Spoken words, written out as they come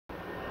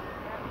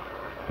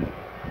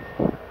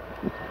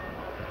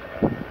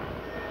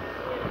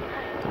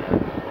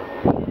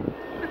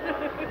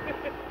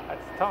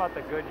talking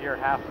about the Goodyear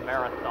half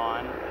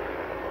marathon. I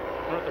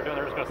don't know what they're doing.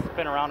 They're just going to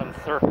spin around in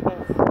circles.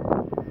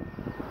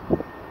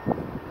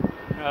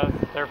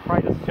 They're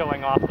probably just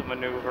showing off the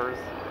maneuvers.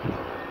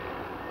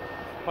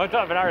 One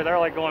time they're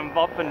like going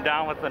up and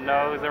down with the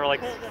nose. They were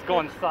like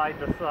going side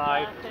to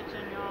side.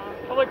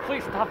 I'm like,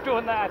 please stop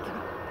doing that.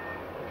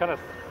 It kind of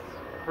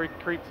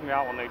creeps me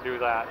out when they do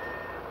that.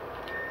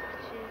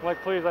 I'm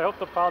like, please, I hope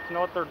the pilots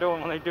know what they're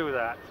doing when they do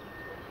that.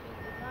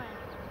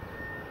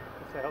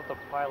 I hope the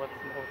pilots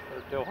know what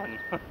they're doing.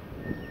 Come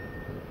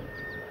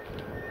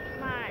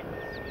on,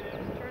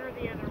 turn her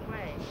the other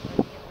way.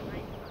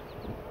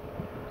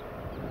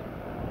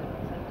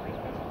 Why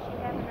doesn't she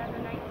have another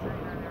night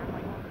sign on there? I'm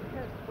like, well,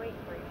 because wait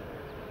for you.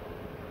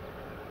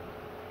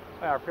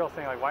 Yeah, people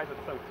saying like, why is it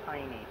so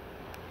tiny?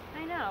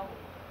 I know.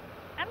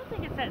 I don't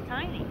think it's that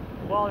tiny.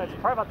 Well, it's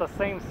probably about the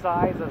same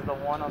size as the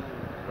one on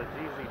the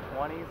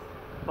GZ20s,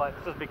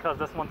 but just because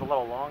this one's a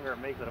little longer, it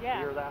makes it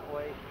appear that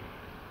way.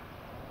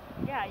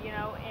 Yeah, you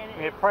know, and I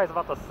mean, it probably is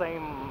about the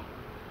same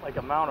like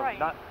amount of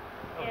nut.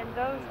 And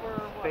those were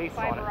what,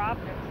 fiber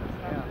optics and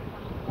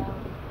stuff.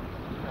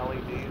 Yeah.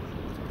 LEDs.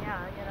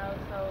 Yeah, you know,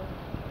 so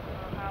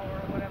power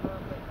or whatever,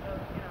 but so,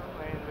 you know.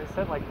 I mean, they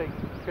said like they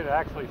could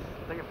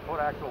put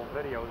actual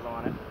videos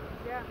on it.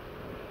 Yeah.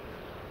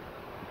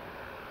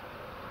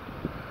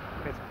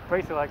 It's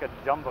basically like a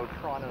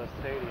jumbotron in a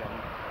stadium.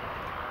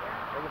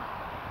 Yeah. They could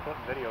put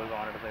videos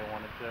on it if they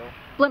wanted to.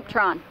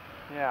 Blimptron.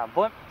 Yeah,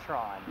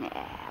 Blimptron.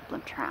 Yeah,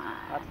 Blimptron.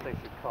 That's what they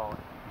should call it.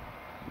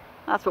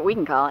 That's what we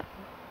can call it.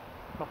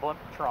 The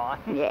Blimptron.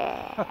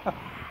 Yeah.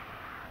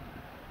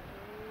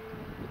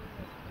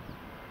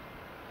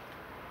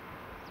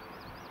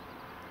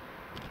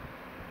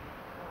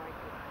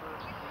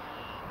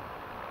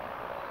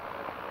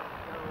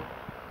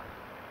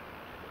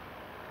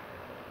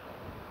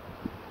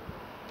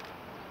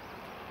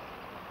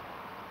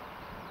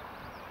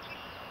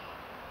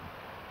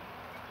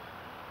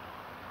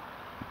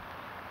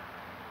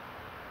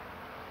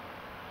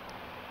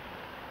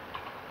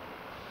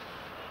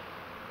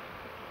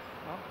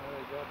 Oh, there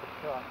they go at the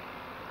truck.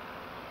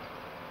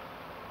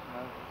 And I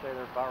would say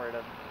they're about ready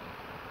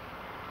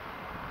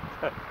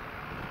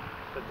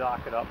to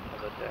dock it up for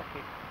the day.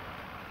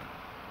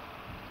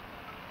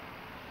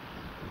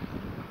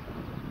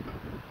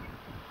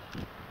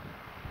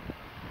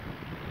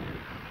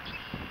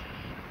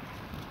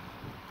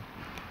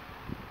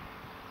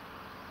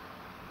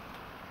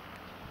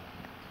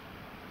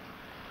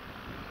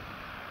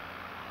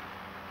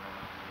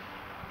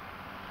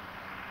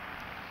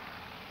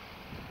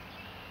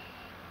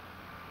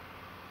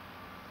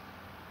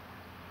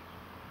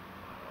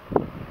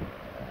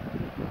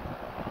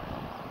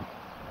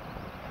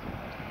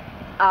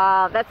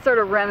 That's sort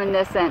of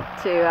reminiscent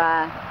to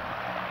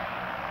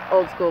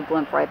old school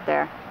Blimp right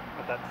there.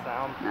 With that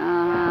sound?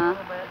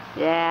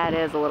 Yeah, it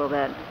is a little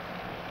bit.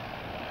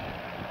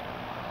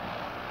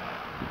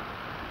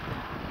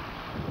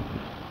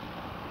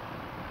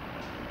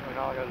 I mean,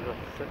 all I gotta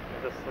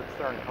just sits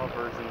there and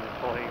hovers in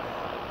place.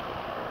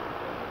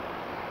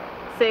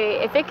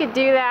 See, if it could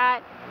do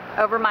that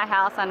over my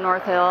house on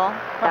North Hill,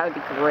 that would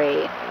be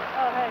great.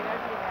 Oh, hey,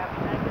 I'd be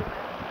happy. I could,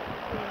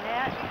 between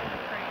that and the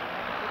train,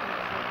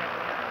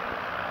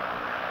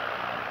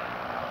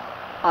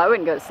 Oh, I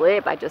wouldn't go to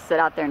sleep. I'd just sit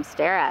out there and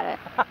stare at it.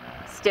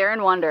 Stare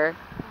and wonder.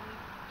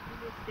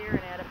 You'd be staring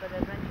at it, but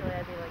eventually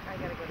I'd be like, I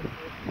gotta go to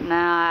sleep. No,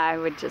 I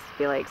would just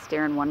be like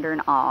stare and wonder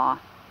and awe.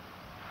 The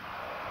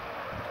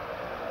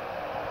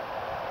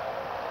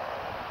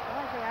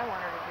only thing I want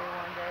her to do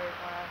one day is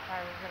when if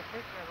I was going to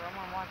picture of her, I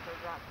want to watch her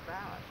drop the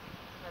ballot.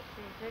 I've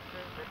seen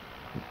pictures, but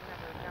I've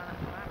never done it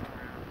when I'm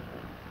around.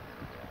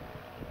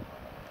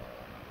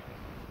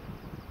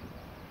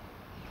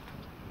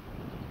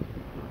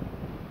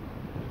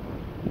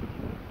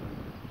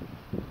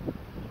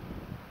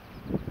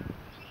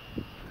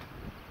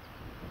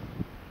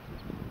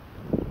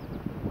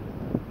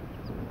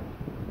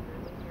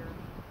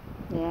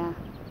 Yeah.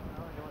 I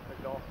wonder what the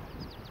golf,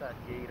 that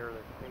gator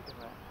they're taking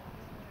that.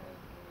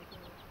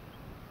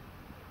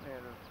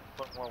 And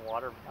put more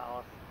water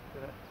ballast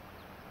in it.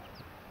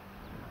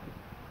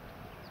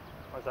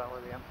 Or is that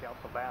where they empty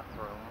out the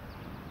bathroom?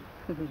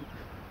 I've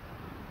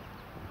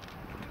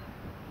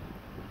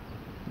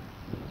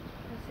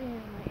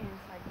seen my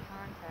inside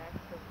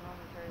contacts with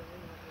momentary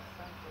leaving the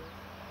senses.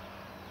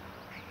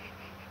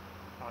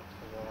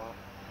 Onto the wall.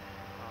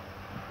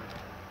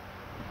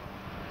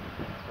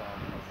 From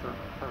a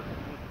certain person.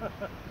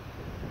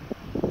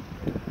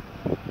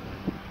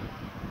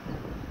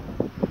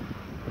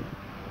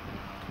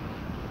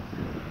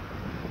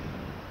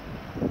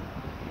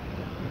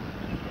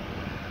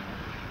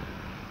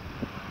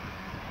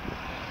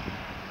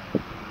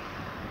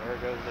 There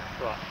goes the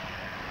truck.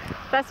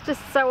 That's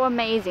just so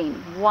amazing.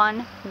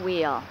 One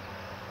wheel.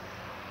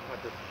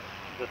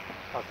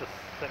 I was just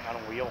sitting on a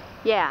wheel.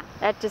 Yeah,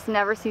 that just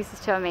never ceases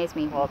to amaze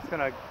me. Well, it's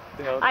gonna.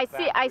 You know, I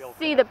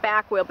see the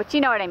back wheel, but you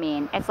know what I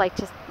mean. It's like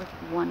just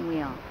one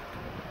wheel.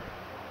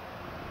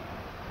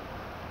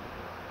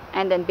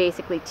 And then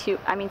basically two,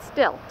 I mean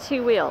still,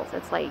 two wheels.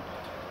 It's like